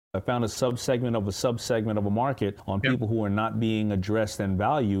I found a subsegment of a market on people who are not being addressed and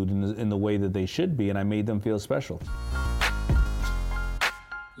valued in the way that they should be, and I made them feel special.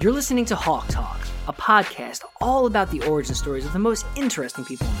 You're listening to Hawk Talk, a podcast all about the origin stories of the most interesting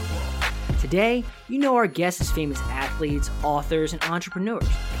people in the world. Today, you know our guests as famous athletes, authors, and entrepreneurs.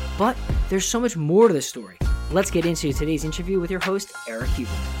 But there's so much more to the story. Let's get into today's interview with your host, Eric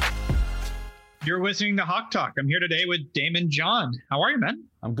Huberman. You're listening to Hawk Talk. I'm here today with Daymond John. How are you, man?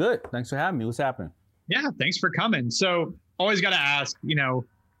 I'm good. Thanks for having me. What's happening? Yeah, thanks for coming. So always got to ask,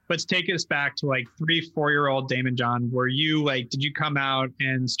 let's take us back to like 3-4-year-old Daymond John. Were you did you come out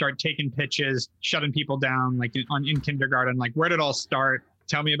and start taking pitches, shutting people down in kindergarten? Like, where did it all start?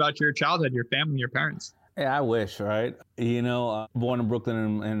 Tell me about your childhood, your family, your parents. Yeah, I wish, right? Born in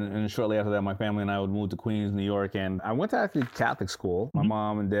Brooklyn, and shortly after that, my family and I would move to Queens, New York, and I went to actually Catholic school. My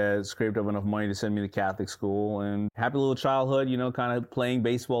mom and dad scraped up enough money to send me to Catholic school, and happy little childhood, kind of playing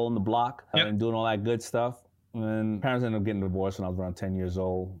baseball in the block and doing all that good stuff. And parents ended up getting divorced when I was around 10 years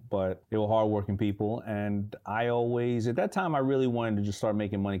old, but they were hardworking people. And at that time, I really wanted to just start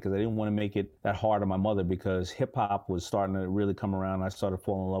making money because I didn't want to make it that hard on my mother, because hip hop was starting to really come around. I started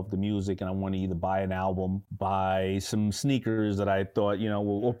falling in love with the music, and I wanted to either buy an album, buy some sneakers that I thought,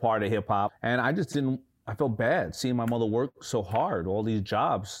 were part of hip hop. And I felt bad seeing my mother work so hard, all these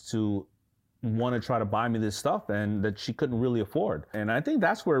jobs to want to try to buy me this stuff and that she couldn't really afford. And I think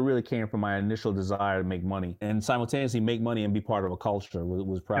that's where it really came from, my initial desire to make money and simultaneously make money and be part of a culture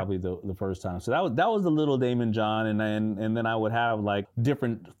was probably the first time. So that was the little Daymond John. And then I would have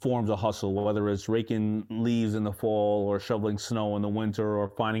different forms of hustle, whether it's raking leaves in the fall or shoveling snow in the winter or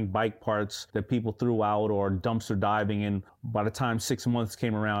finding bike parts that people threw out or dumpster diving. And by the time 6 months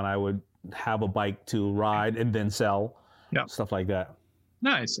came around, I would have a bike to ride and then sell, stuff like that.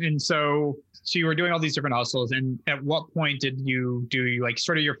 Nice. And so you were doing all these different hustles. And at what point did you do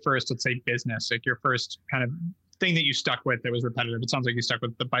sort of your first, let's say, business, your first kind of thing that you stuck with that was repetitive? It sounds like you stuck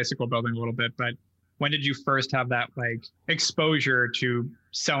with the bicycle building a little bit, but when did you first have that exposure to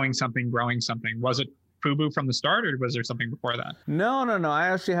selling something, growing something? Was it FUBU from the start, or was there something before that? No. I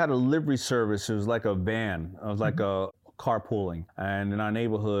actually had a livery service. It was like a van. It was like a carpooling. And in our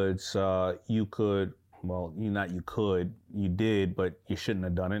neighborhoods, you did, but you shouldn't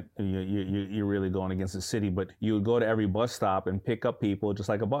have done it. You're really going against the city, but you would go to every bus stop and pick up people just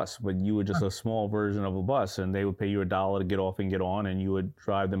like a bus, but you were just a small version of a bus, and they would pay you $1 to get off and get on, and you would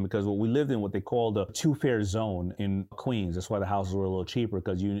drive them, because we lived in what they called a two-fare zone in Queens. That's why the houses were a little cheaper,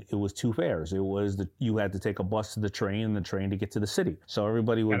 because it was two fares. It was you had to take a bus to the train and the train to get to the city. So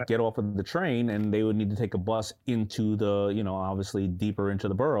everybody would get off of the train, and they would need to take a bus into the, obviously deeper into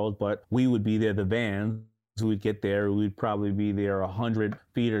the boroughs, but we would be there, the vans. We'd get there, we'd probably be there 100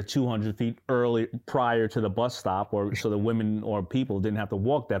 feet or 200 feet early prior to the bus stop, so the women or people didn't have to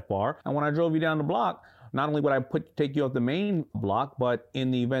walk that far. And when I drove you down the block, not only would I take you off the main block, but in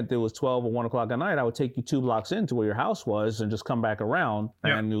the event there was 12 or 1 o'clock at night, I would take you 2 blocks into where your house was and just come back around.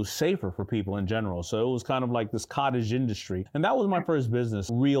 And it was safer for people in general. So it was kind of like this cottage industry. And that was my first business,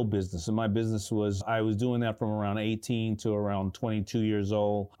 real business. And my business I was doing that from around 18 to around 22 years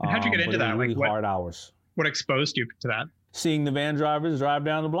old. And how'd you get into that? Really hard hours. What exposed you to that? Seeing the van drivers drive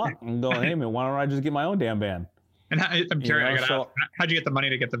down the block and going, hey man, why don't I just get my own damn van? And I'm curious, ask, how'd you get the money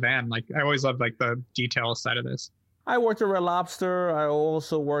to get the van? I always loved the detail side of this. I worked at Red Lobster. I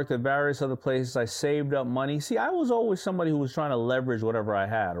also worked at various other places. I saved up money. See, I was always somebody who was trying to leverage whatever I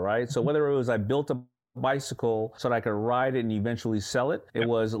had, right? So whether it was I built a bicycle so that I could ride it and eventually sell it. It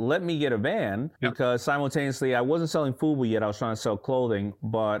was, let me get a van, because simultaneously I wasn't selling FUBU yet. I was trying to sell clothing,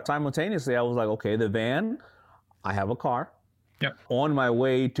 but simultaneously I was like, okay, the van, I have a car. On my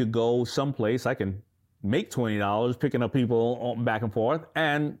way to go someplace, I can make $20 picking up people back and forth,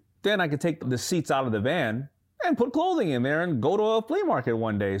 and then I could take the seats out of the van and put clothing in there and go to a flea market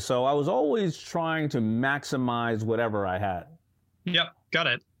one day. So I was always trying to maximize whatever I had. Yep, got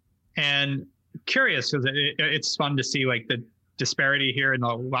it. And curious, because it's fun to see the disparity here in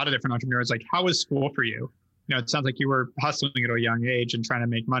a lot of different entrepreneurs. How was school for you? It sounds like you were hustling at a young age and trying to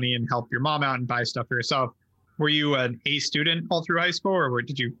make money and help your mom out and buy stuff for yourself. Were you an A student all through high school, or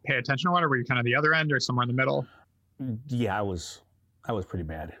did you pay attention a lot, or were you kind of the other end or somewhere in the middle? Yeah, I was pretty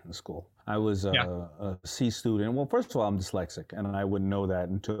bad in school. I was a C student. Well, first of all, I'm dyslexic, and I wouldn't know that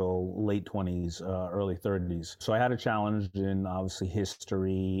until late 20s, early 30s. So I had a challenge in obviously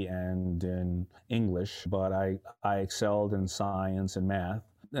history and in English, but I excelled in science and math.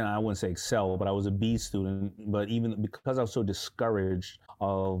 I wouldn't say excel, but I was a B student. But even because I was so discouraged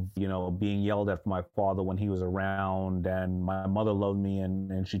of, being yelled at from my father when he was around, and my mother loved me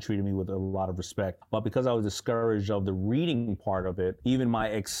and she treated me with a lot of respect. But because I was discouraged of the reading part of it, even my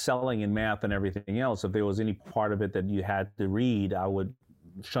excelling in math and everything else, if there was any part of it that you had to read, I would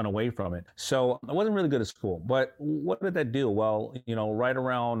shun away from it. So I wasn't really good at school. But what did that do? Well, right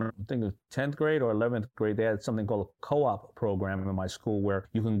around, I think it was 10th grade or 11th grade, they had something called a co-op program in my school where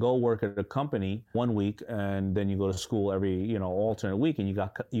you can go work at a company one week and then you go to school every, alternate week, and you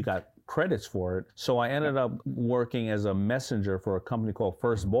got credits for it. So I ended up working as a messenger for a company called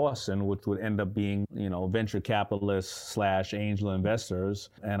First Boston, which would end up being, venture capitalists / angel investors.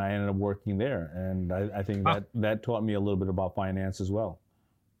 And I ended up working there. And I think that taught me a little bit about finance as well.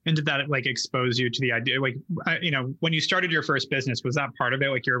 And did that expose you to the idea, when you started your first business, was that part of it?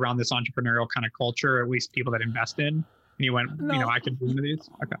 Like, you're around this entrepreneurial kind of culture, or at least people that invest in? And you went, No. I could do into these?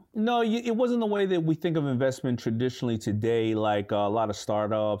 Okay. No, it wasn't the way that we think of investment traditionally today, like a lot of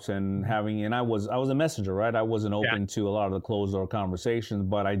startups and I was a messenger, right? I wasn't open to a lot of the closed door conversations,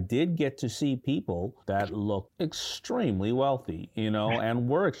 but I did get to see people that looked extremely wealthy, and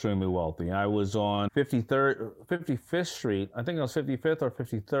were extremely wealthy. I was on 55th Street, I think it was 55th or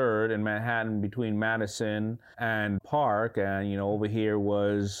 53rd in Manhattan, between Madison and Park. And, over here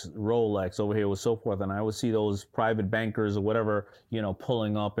was Rolex, over here was so forth. And I would see those private bankers or whatever,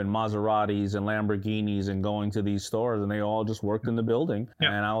 pulling up in Maseratis and Lamborghinis and going to these stores, and they all just worked in the building.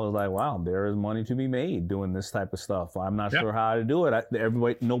 Yep. And I was like, wow, there is money to be made doing this type of stuff. I'm not sure how to do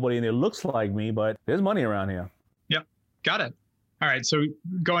it. Nobody in there looks like me, but there's money around here. Yep. Got it. All right. So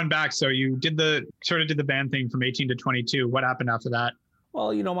going back, so you did the band thing from 18 to 22. What happened after that?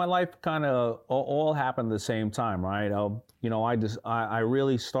 Well, my life kind of all happened at the same time, right? I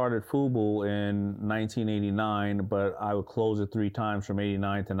really started FUBU in 1989, but I would close it 3 times from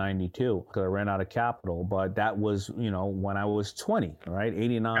 89 to 92 because I ran out of capital. But that was, when I was 20, right?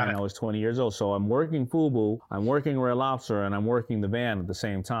 89, I was 20 years old. So I'm working FUBU, I'm working Red Lobster, and I'm working the van at the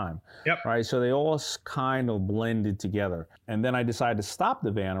same time. Yep. Right. So they all kind of blended together. And then I decided to stop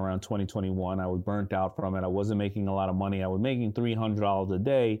the van around 2021. I was burnt out from it. I wasn't making a lot of money. I was making $300 a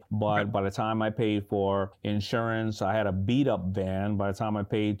day, but by the time I paid for insurance, I had a beat up van. By the time I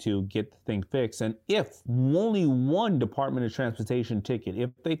paid to get the thing fixed, and if only one Department of Transportation ticket,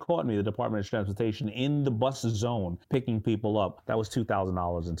 if they caught me, the Department of Transportation, in the bus zone picking people up, that was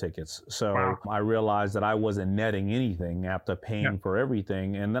 $2,000 in tickets. So I realized that I wasn't netting anything after paying for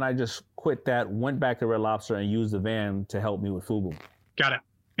everything. And then I just quit that, went back to Red Lobster, and used the van to help me with FUBU. Got it.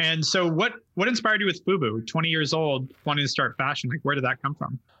 And so what inspired you with FUBU? 20 years old, wanting to start fashion. Like, where did that come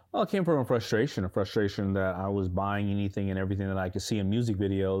from? Well, it came from a frustration that I was buying anything and everything that I could see in music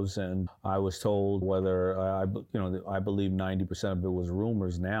videos. And I was told, whether, I believe 90% of it was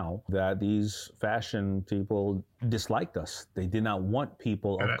rumors now, that these fashion people disliked us. They did not want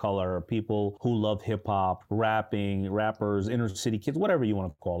people of color, people who loved hip hop, rappers, inner city kids, whatever you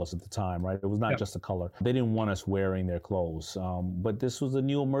want to call us at the time, right? It was not just the color. They didn't want us wearing their clothes. But this was a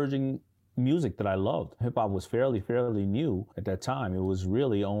new emerging music that I loved. Hip hop was fairly new at that time. It was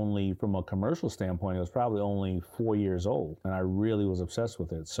really only, from a commercial standpoint, it was probably only 4 years old, and I really was obsessed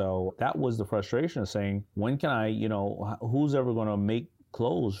with it. So that was the frustration of saying, when can I, who's ever going to make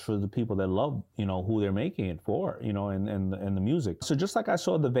clothes for the people that love, who they're making it for, and the music. So just like I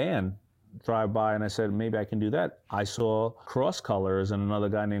saw the van drive by and I said, maybe I can do that. I saw Cross Colors and another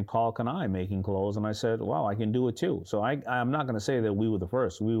guy named Carl Kanai making clothes, and I said, wow, I can do it too. So I'm not going to say that we were the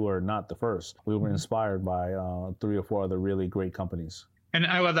first. We were not the first. We were inspired by 3 or 4 other really great companies. And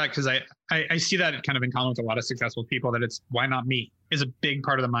I love that, because I see that kind of in common with a lot of successful people, that it's, why not me, is a big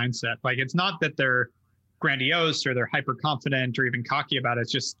part of the mindset. Like, it's not that they're grandiose or they're hyper confident or even cocky about it.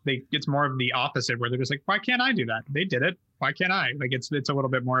 It's just, it's more of the opposite, where they're just like, why can't I do that? They did it. Why can't I? Like, it's a little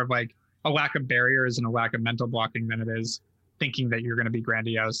bit more of like a lack of barriers and a lack of mental blocking than it is thinking that you're going to be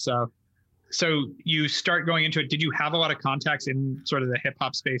grandiose. So you start going into it. Did you have a lot of contacts in sort of the hip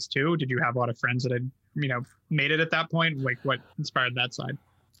hop space too? Did you have a lot of friends that had, made it at that point? Like, what inspired that side?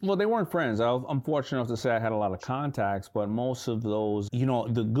 Well, they weren't friends. I'm fortunate enough to say I had a lot of contacts, but most of those,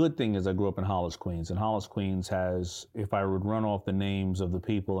 the good thing is I grew up in Hollis, Queens. And Hollis, Queens has, if I would run off the names of the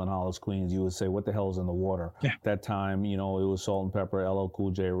people in Hollis, Queens, you would say, what the hell is in the water? Yeah. At that time, it was Salt-N-Pepa, LL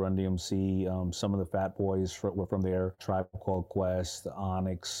Cool J, Run DMC, some of the Fat Boys were from there, Tribe Called Quest,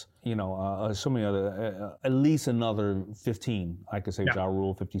 Onyx, so many other, at least another 15, I could say, Ja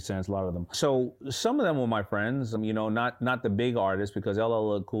Rule, 50 Cent, a lot of them. So some of them were my friends, not the big artists, because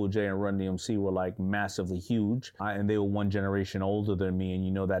LL Cool J and Run DMC were like massively huge, and they were one generation older than me,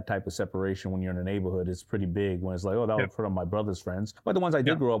 and that type of separation when you're in a neighborhood is pretty big, when it's like, oh, that was from my brother's friends. But the ones I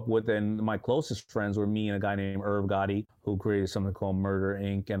did grow up with, and my closest friends were me and a guy named Irv Gotti, who created something called Murder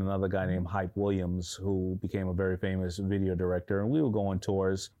Inc., and another guy named Hype Williams, who became a very famous video director. And we would go on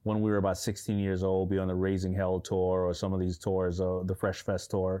tours when we were about 16 years old, be on the Raising Hell tour or some of these tours, the Fresh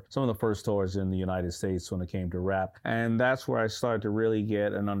Fest tour, some of the first tours in the United States when it came to rap. And that's where I started to really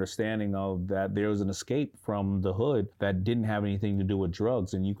get an understanding of that there was an escape from the hood that didn't have anything to do with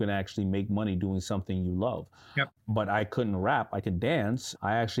drugs, and you can actually make money doing something you love. Yep. But I couldn't rap. I could dance.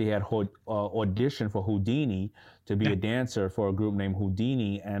 I actually had auditioned for Houdini to be a dancer for a group named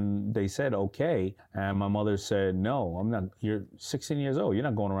Houdini, and they said, okay. And my mother said, no, I'm not. You're 16 years old. You're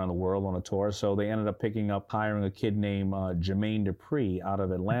not going around the world on a tour. So they ended up hiring a kid named Jermaine Dupri out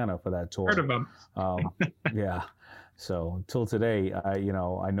of Atlanta for that tour. Heard of him. Yeah. So till today, I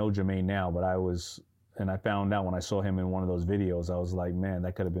know Jermaine now, but I found out when I saw him in one of those videos, I was like, man,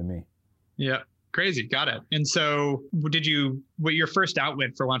 that could have been me. Yeah. Crazy. Got it. And so what your first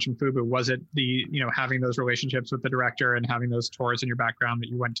outlet for launching FUBU, was it having those relationships with the director and having those tours in your background that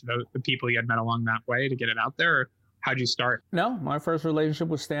you went to the people you had met along that way to get it out there? Or how'd you start? No, my first relationship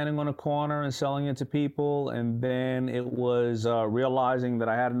was standing on a corner and selling it to people. And then it was realizing that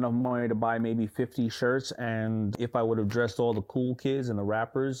I had enough money to buy maybe 50 shirts. And if I would have dressed all the cool kids and the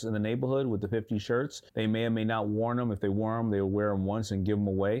rappers in the neighborhood with the 50 shirts, they may or may not worn them. If they wore them, they would wear them once and give them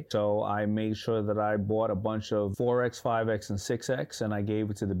away. So I made sure that I bought a bunch of 4X, 5X, and 6X, and I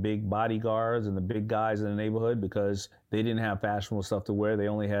gave it to the big bodyguards and the big guys in the neighborhood, because they didn't have fashionable stuff to wear. They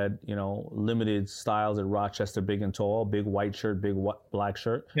only had, limited styles at Rochester, big and tall, big white shirt, big black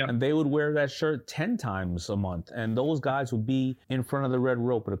shirt. Yep. And they would wear that shirt 10 times a month. And those guys would be in front of the red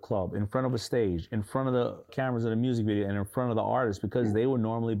rope at a club, in front of a stage, in front of the cameras in a music video, and in front of the artists, because they were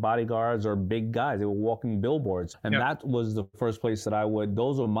normally bodyguards or big guys. They were walking billboards. And that was the first place that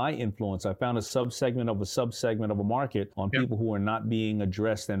those were my influence. I found a subsegment of a market on people who are not being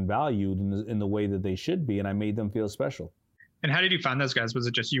addressed and valued in the way that they should be. And I made them feel special. And how did you find those guys? Was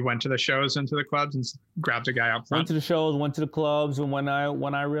it just you went to the shows and to the clubs and grabbed a guy out front? Went to the shows, went to the clubs, and when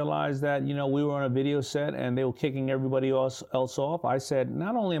I realized that we were on a video set and they were kicking everybody else off, I said,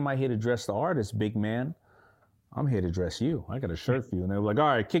 not only am I here to dress the artist, big man, I'm here to dress you. I got a shirt for you. And they were like, all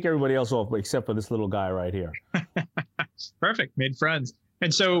right, kick everybody else off except for this little guy right here. Perfect. Made friends.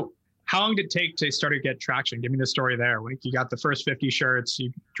 And so how long did it take to start to get traction? Give me the story there. Like, you got the first 50 shirts,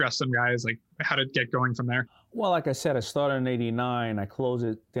 you dressed some guys. Like, how did it get going from there? Well, like I said, I started in '89. I closed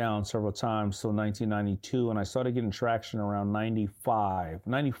it down several times till 1992, and I started getting traction around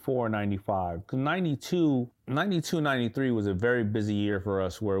 94, 95. Because 92, 93 was a very busy year for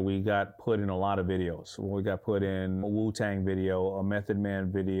us, where we got put in a lot of videos. We got put in a Wu-Tang video, a Method Man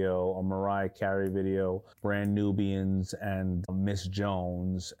video, a Mariah Carey video, Brand Nubians, and Miss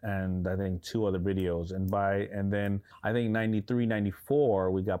Jones, and I think 2 other videos. And then I think 93,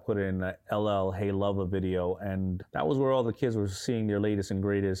 94, we got put in a LL Hey Lover video. And that was where all the kids were seeing their latest and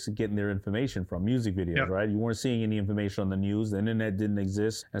greatest, getting their information from, music videos, right? You weren't seeing any information on the news. The internet didn't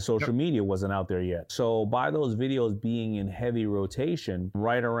exist, and social media wasn't out there yet. So by those videos being in heavy rotation,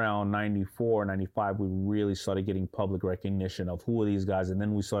 right around 94, 95, we really started getting public recognition of who are these guys. And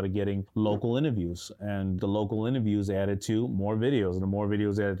then we started getting local interviews, and the local interviews added to more videos, and the more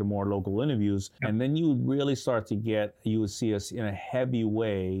videos added to more local interviews. And then you would really start to you would see us in a heavy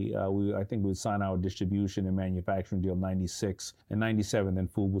way. I think we'd sign our distribution and manufacturing deal 96 and 97. Then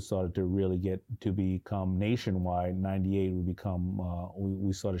FUBU started to really get to become nationwide. 98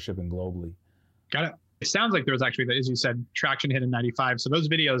 we started shipping globally. Got it. It sounds like there was actually, as you said, traction hit in 95. So those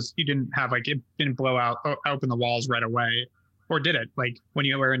videos, you didn't have, like, it didn't blow out, open the walls right away. Or did it? Like, when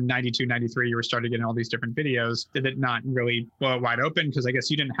you were in 92, 93, you were starting getting all these different videos. Did it not really blow it wide open? Because I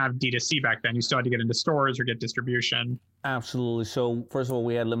guess you didn't have D2C back then. You still had to get into stores or get distribution. Absolutely. So first of all,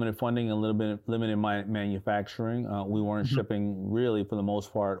 we had limited funding and a little bit limited manufacturing. We weren't shipping really, for the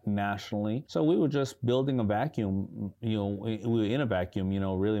most part, nationally. So we were just building a vacuum. We were in a vacuum,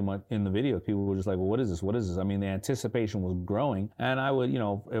 really much in the video. People were just like, well, what is this? What is this? I mean, the anticipation was growing. And I would,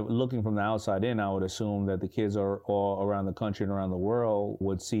 looking from the outside in, I would assume that the kids are all around the country and around the world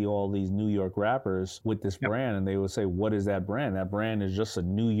would see all these New York rappers with this brand, and they would say, what is that brand? That brand is just a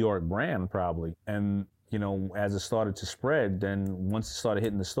New York brand, probably. And as it started to spread, then once it started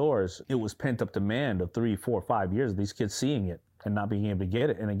hitting the stores, it was pent up demand of 3, 4, 5 years of these kids seeing it. and not being able to get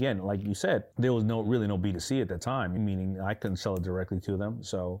it. And again, like you said, there was really no B2C at the time, meaning I couldn't sell it directly to them.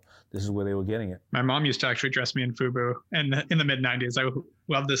 So this is where they were getting it. My mom used to actually dress me in FUBU in the mid 90s. I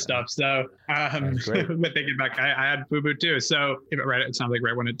love this stuff. So but thinking back, I had FUBU too. So it sounds like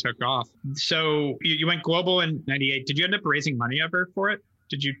right when it took off. So you went global in 98. Did you end up raising money ever for it?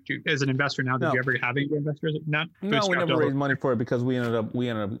 Did you, as an investor now, did you ever have any investors? No, we never raised money for it because we ended up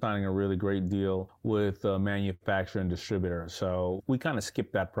signing a really great deal with a manufacturer and distributor. So we kind of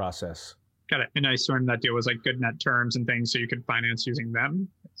skipped that process. Got it. And I assume that deal was like good net terms and things, so you could finance using them.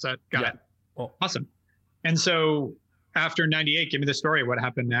 Got it. Well, awesome. And so after 98, give me the story. What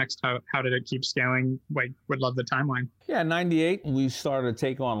happened next? How did it keep scaling? Like, would love the timeline. Yeah, 98, we started to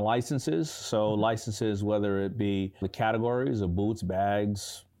take on licenses. So licenses, whether it be the categories of boots,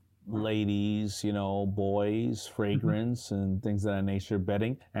 bags, ladies, boys, fragrance, and things of that nature,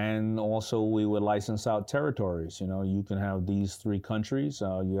 bedding. And also we would license out territories. You can have these 3 countries.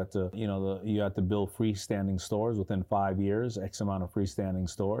 You have to, you have to build freestanding stores within 5 years, X amount of freestanding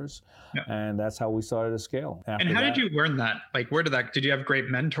stores. Yeah. And that's how we started to scale. And how did you learn that? Like, did you have great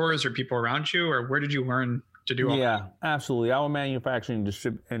mentors or people around you, or where did you learn to do all that? Yeah, absolutely. Our manufacturing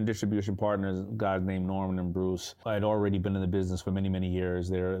and distribution partners, guys named Norman and Bruce, I had already been in the business for many, many years.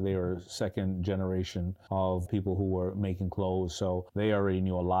 They were second generation of people who were making clothes, so they already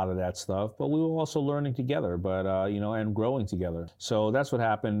knew a lot of that stuff. But we were also learning together, and growing together. So that's what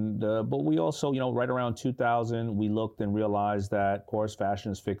happened. But we also, right around 2000, we looked and realized that, of course,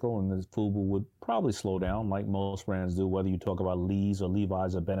 fashion is fickle, and the FUBU would probably slow down, like most brands do. Whether you talk about Lee's or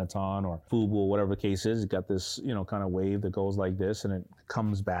Levi's or Benetton or FUBU or whatever the case is, you got this, kind of wave that goes like this and it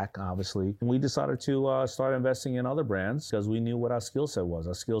comes back, obviously. And we decided to start investing in other brands because we knew what our skill set was.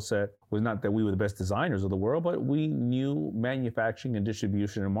 Our skill set was not that we were the best designers of the world, but we knew manufacturing and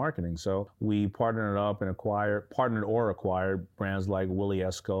distribution and marketing. So we partnered up and acquired brands like Willie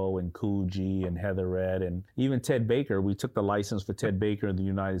Esco and Coogee and Heather Red and even Ted Baker. We took the license for Ted Baker in the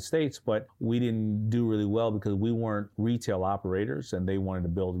United States, but we didn't do really well because we weren't retail operators and they wanted to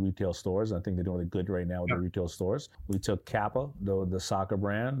build retail stores. I think they're doing really good right now with the retail stores. We took Kappa, the soccer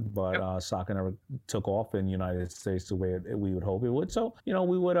brand, but soccer never took off in the United States the way we would hope it would. So,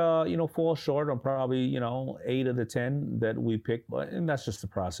 we would, fall short on probably, 8 of the 10 that we picked, and that's just the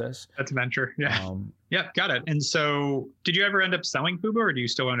process. That's a venture. Yeah. Yeah, got it. And so did you ever end up selling FUBU or do you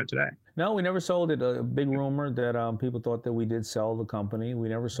still own it today? No, we never sold it. A big rumor that people thought that we did sell the company. We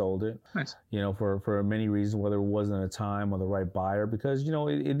never sold it. Nice. For many reasons, whether it wasn't a time or the right buyer, because,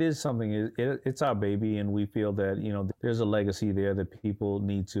 it is something, it's our baby, and we feel that, there's a legacy there that people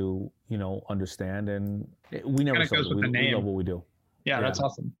need to, understand. And we never sold it. We love what we do. Yeah, that's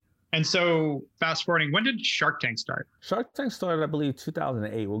awesome. And so fast forwarding, when did Shark Tank start? Shark Tank started, I believe,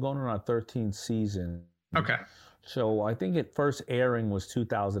 2008. We're going on our 13th season. Okay. So I think it first airing was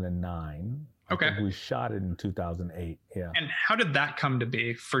 2009. Okay. I think we shot it in 2008. Yeah. And how did that come to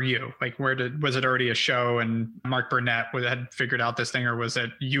be for you? Like, was it already a show and Mark Burnett had figured out this thing, or was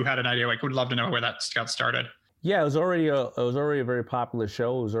it you had an idea? Like, would love to know where that got started. Yeah, it was already a very popular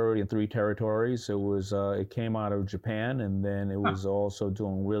show. It was already in 3 territories. It came out of Japan, and then it was also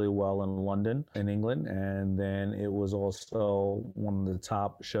doing really well in London, in England, and then it was also one of the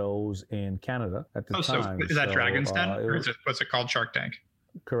top shows in Canada at the time. So is that Dragon's Den, or what's it called, Shark Tank?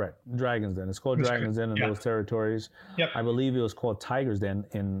 Correct, Dragon's Den. It's called Dragon's Den in those territories. Yep. I believe it was called Tiger's Den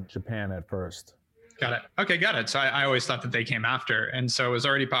in Japan at first. Got it. Okay, got it. So I always thought that they came after. And so it was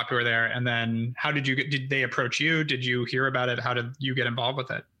already popular there. And then did they approach you? Did you hear about it? How did you get involved with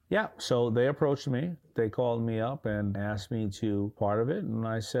it? Yeah, so they approached me. They called me up and asked me to part of it. And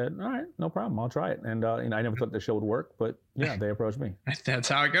I said, all right, no problem. I'll try it. And I never thought the show would work, but yeah, they approached me. That's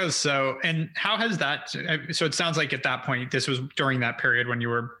how it goes. So, and how has that, so it sounds like at that point, this was during that period when you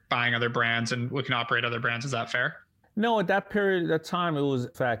were buying other brands and looking to operate other brands. Is that fair? No, at that period, that time, it was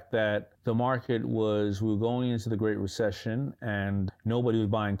the fact that the market we were going into the Great Recession and nobody was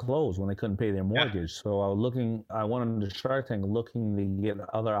buying clothes when they couldn't pay their mortgage. Yeah. So I went on the Shark Tank looking to get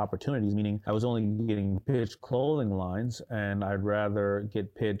other opportunities, meaning I was only getting pitched clothing lines, and I'd rather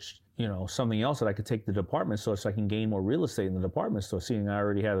get pitched something else that I could take to the department store so I can gain more real estate in the department store. Seeing I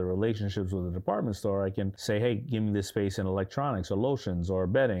already had the relationships with the department store, I can say, hey, give me this space in electronics or lotions or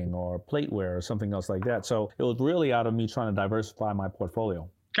bedding or plateware or something else like that. So it was really out of me trying to diversify my portfolio.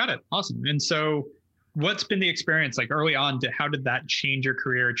 Got it. Awesome. And so what's been the experience like early on? How did that change your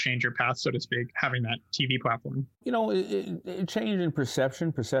career, change your path, so to speak, having that TV platform? It changed in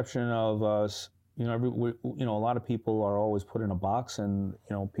perception of us. A lot of people are always put in a box, and,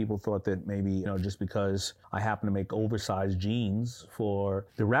 people thought that maybe, just because I happen to make oversized jeans for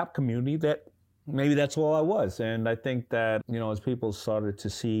the rap community that maybe that's all I was. And I think that, as people started to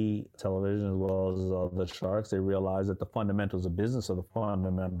see television as well as the sharks, they realized that the fundamentals of business are the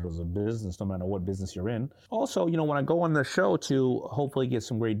fundamentals of business, no matter what business you're in. Also, when I go on the show to hopefully get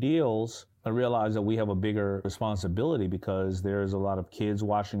some great deals, I realize that we have a bigger responsibility because there's a lot of kids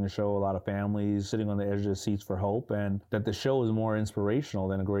watching the show, a lot of families sitting on the edge of their seats for hope, and that the show is more inspirational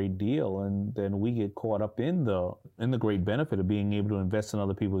than a great deal. And then we get caught up in the great benefit of being able to invest in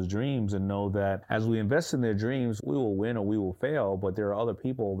other people's dreams and know that as we invest in their dreams, we will win or we will fail, but there are other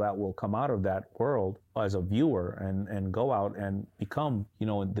people that will come out of that world as a viewer and go out and become,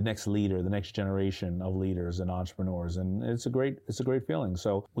 the next leader, the next generation of leaders and entrepreneurs. And it's a great feeling.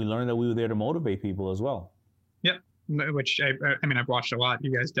 So we learned that we were there to motivate people as well. Yep. Which I've watched a lot.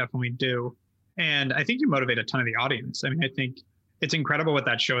 You guys definitely do. And I think you motivate a ton of the audience. I think it's incredible what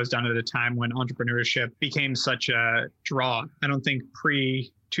that show has done at a time when entrepreneurship became such a draw. I don't think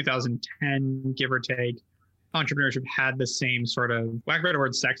pre-2010, give or take, entrepreneurship had the same sort of, lack of a better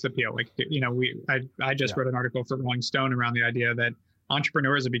word, sex appeal. I just wrote an article for Rolling Stone around the idea that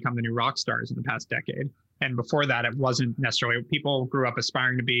entrepreneurs have become the new rock stars in the past decade. And before that, it wasn't necessarily, people grew up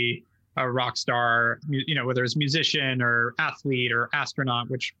aspiring to be a rock star, whether it's musician or athlete or astronaut,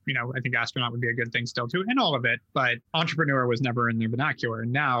 which, I think astronaut would be a good thing still too, and all of it. But entrepreneur was never in their vernacular.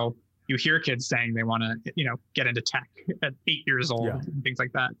 And now you hear kids saying they want to, get into tech at 8 years old and things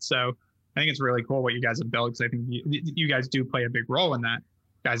like that. So I think it's really cool what you guys have built, because I think you guys do play a big role in that,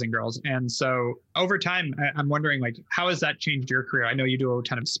 guys and girls. And so over time, I'm wondering, how has that changed your career? I know you do a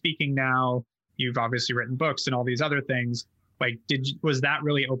ton of speaking now. You've obviously written books and all these other things. Was that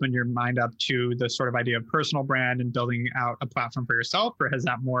really open your mind up to the sort of idea of personal brand and building out a platform for yourself, or has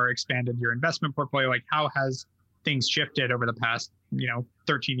that more expanded your investment portfolio? How has things shifted over the past,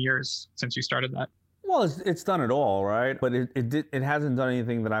 13 years since you started that? Well, it's done it all, right? But it hasn't done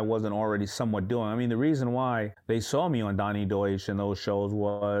anything that I wasn't already somewhat doing. The reason why they saw me on Donnie Deutsch and those shows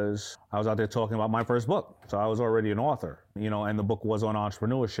was I was out there talking about my first book. So I was already an author, and the book was on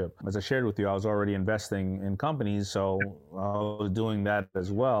entrepreneurship. As I shared with you, I was already investing in companies, so I was doing that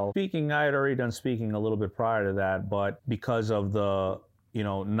as well. Speaking, I had already done speaking a little bit prior to that, but because of the,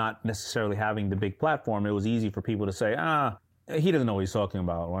 not necessarily having the big platform, it was easy for people to say, he doesn't know what he's talking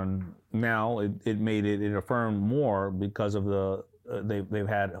about. And now it affirmed more because of they've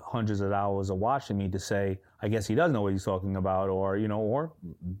had hundreds of hours of watching me to say, I guess he does know what he's talking about, or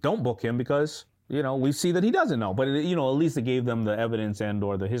don't book him because we see that he doesn't know. But at least it gave them the evidence and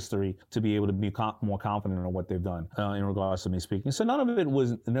or the history to be able to be more confident in what they've done in regards to me speaking. So none of it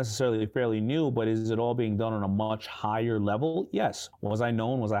was necessarily fairly new, but is it all being done on a much higher level? Yes. Was I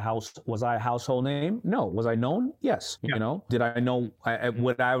known? Was I a household name? No. Was I known? Yes. Yeah. Did I know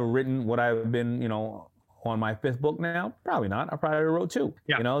what I've written? What I've been? On my fifth book now? Probably not. I probably wrote 2.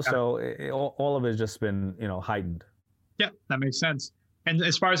 Yeah. So all of it has just been heightened. Yeah, that makes sense. And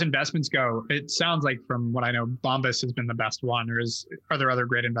as far as investments go, it sounds like from what I know, Bombas has been the best one. Are there other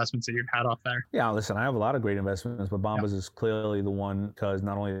great investments that you've had off there? Yeah, listen, I have a lot of great investments, but Bombas is clearly the one because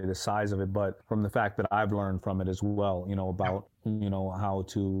not only the size of it, but from the fact that I've learned from it as well, about how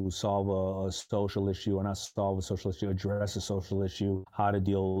to solve a social issue, or not solve a social issue, address a social issue, how to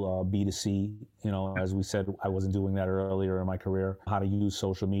deal B2C, as we said, I wasn't doing that earlier in my career, how to use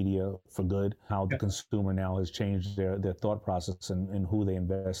social media for good, how the consumer now has changed their thought process and who they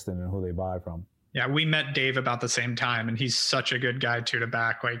invest in and who they buy from. Yeah, we met Dave about the same time, and he's such a good guy too to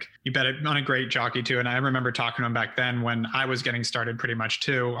back. You bet on a great jockey too. And I remember talking to him back then when I was getting started pretty much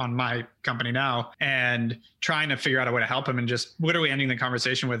too on my company now, and trying to figure out a way to help him, and just literally ending the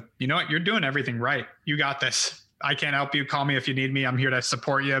conversation with, you know what, you're doing everything right. You got this. I can't help you. Call me if you need me. I'm here to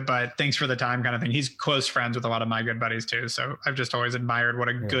support you, but thanks for the time, kind of thing. He's close friends with a lot of my good buddies too. So I've just always admired what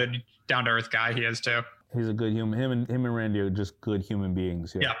a good down to earth guy he is too. He's a good human. Him and Randy are just good human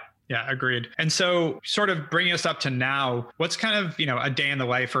beings. Yeah, agreed. And so sort of bringing us up to now, what's kind of, a day in the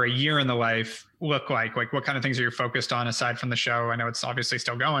life or a year in the life look like? What kind of things are you focused on aside from the show? I know it's obviously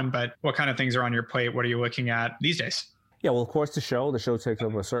still going, but what kind of things are on your plate? What are you looking at these days? Yeah, well, of course, the show takes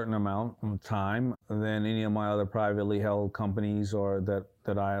up a certain amount of time than any of my other privately held companies or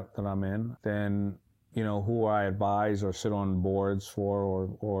that I'm in. Then, who I advise or sit on boards for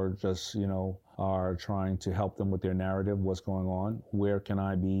or just, are trying to help them with their narrative, what's going on. Where can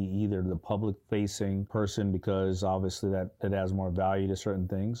I be either the public-facing person, because obviously that adds more value to certain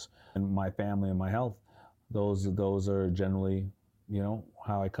things, and my family and my health. Those are generally,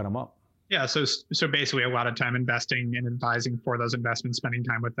 how I cut them up. Yeah, so basically a lot of time investing and advising for those investments, spending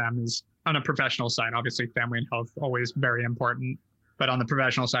time with them is on a professional side. Obviously, family and health always very important. But on the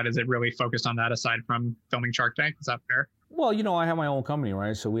professional side, is it really focused on that aside from filming Shark Tank? Is that fair? Well, I have my own company,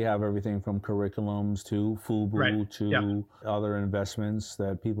 right? So we have everything from curriculums to FUBU to other investments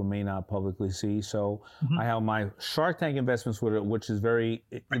that people may not publicly see. So I have my Shark Tank investments with it, which is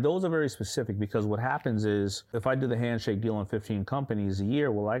those are very specific, because what happens is if I do the handshake deal on 15 companies a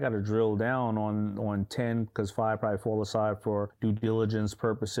year, well, I got to drill down on 10, because 5 probably fall aside for due diligence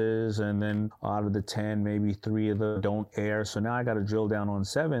purposes. And then out of the 10, maybe 3 of them don't air. So now I got to drill down on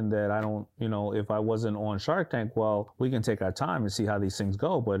 7 that I don't, if I wasn't on Shark Tank, well, we can take our time and see how these things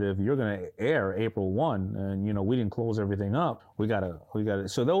go. But if you're going to air April 1 and, we didn't close everything up, we got to.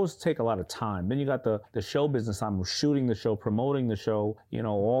 So those take a lot of time. Then you got the show business time of shooting the show, promoting the show,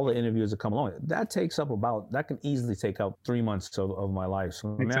 all the interviews that come along. That can easily take up 3 months of my life.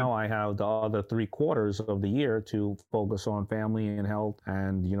 So now I have the other 3 quarters of the year to focus on family and health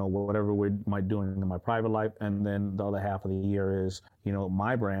and, whatever we might doing in my private life. And then the other half of the year is,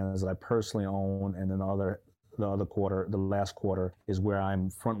 my brands that I personally own. And then the other quarter, the last quarter, is where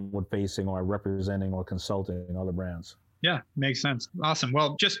I'm frontward facing or representing or consulting other brands. Yeah, makes sense. Awesome.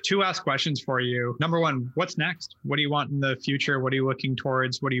 Well, just 2 last questions for you. Number 1, what's next? What do you want in the future? What are you looking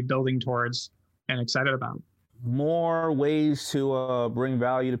towards? What are you building towards and excited about? More ways to bring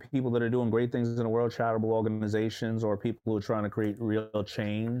value to people that are doing great things in the world, charitable organizations or people who are trying to create real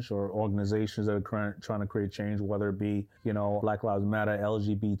change, or organizations that are trying to create change, whether it be, Black Lives Matter,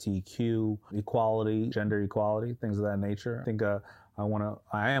 LGBTQ, equality, gender equality, things of that nature. I think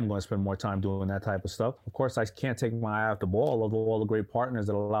I am going to spend more time doing that type of stuff. Of course, I can't take my eye off the ball of all the great partners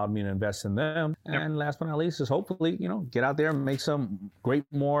that allowed me to invest in them. And last but not least is hopefully, get out there and make some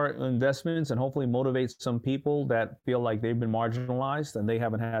more investments and hopefully motivate some people that feel like they've been marginalized and they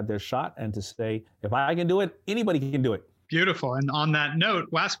haven't had their shot, and to say, if I can do it, anybody can do it. Beautiful. And on that note,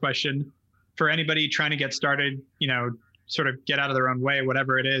 last question, for anybody trying to get started, sort of get out of their own way,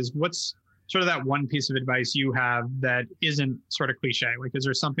 whatever it is, what's sort of that one piece of advice you have that isn't sort of cliche? Like, is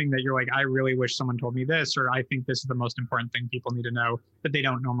there something that you're like, I really wish someone told me this, or I think this is the most important thing people need to know that they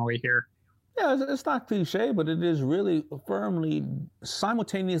don't normally hear? Yeah, it's not cliche, but it is really firmly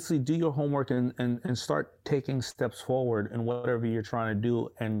simultaneously do your homework and start taking steps forward in whatever you're trying to do,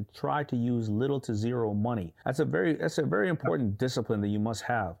 and try to use little to zero money. That's a very important discipline that you must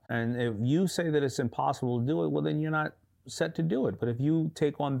have. And if you say that it's impossible to do it, well, then you're not set to do it. But if you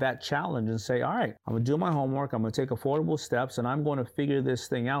take on that challenge and say, all right, I'm gonna do my homework, I'm gonna take affordable steps, and I'm going to figure this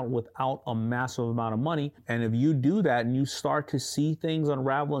thing out without a massive amount of money. And if you do that and you start to see things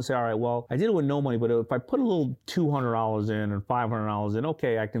unravel and say, all right, well, I did it with no money, but if I put a little $200 in and $500 in,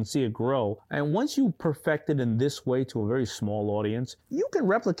 okay, I can see it grow. And once you perfect it in this way to a very small audience, you can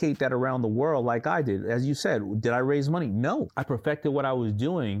replicate that around the world like I did. As you said, did I raise money? No. I perfected what I was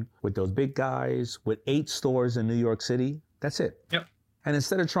doing with those big guys, with 8 stores in New York City. That's it. Yep. And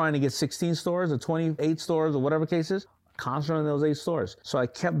instead of trying to get 16 stores or 28 stores or whatever case is, concentrate on those 8 stores. So I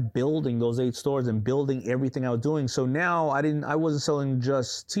kept building those 8 stores and building everything I was doing. So now I wasn't selling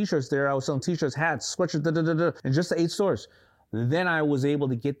just t-shirts there. I was selling t-shirts, hats, sweatshirts, and just the 8 stores. Then I was able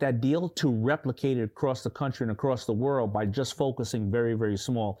to get that deal to replicate it across the country and across the world by just focusing very, very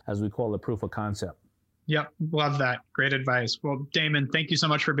small, as we call it, proof of concept. Yep. Love that. Great advice. Well, Damon, thank you so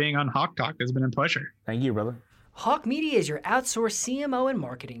much for being on Hawk Talk. It's been a pleasure. Thank you, brother. Hawk Media is your outsourced CMO and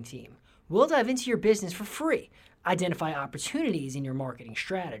marketing team. We'll dive into your business for free, identify opportunities in your marketing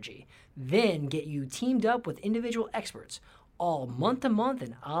strategy, then get you teamed up with individual experts, all month to month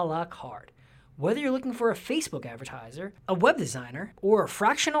and a la carte. Whether you're looking for a Facebook advertiser, a web designer, or a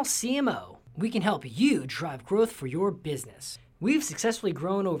fractional CMO, we can help you drive growth for your business. We've successfully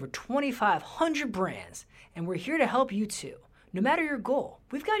grown over 2,500 brands, and we're here to help you too. No matter your goal,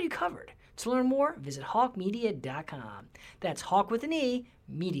 we've got you covered. To learn more, visit hawkmedia.com. That's Hawk with an E,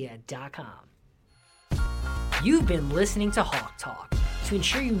 media.com. You've been listening to Hawk Talk. To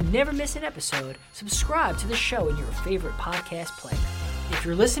ensure you never miss an episode, subscribe to the show in your favorite podcast player. If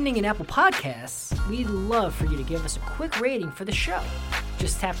you're listening in Apple Podcasts, we'd love for you to give us a quick rating for the show.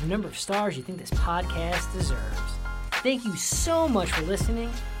 Just tap the number of stars you think this podcast deserves. Thank you so much for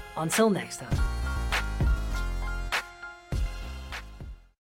listening. Until next time.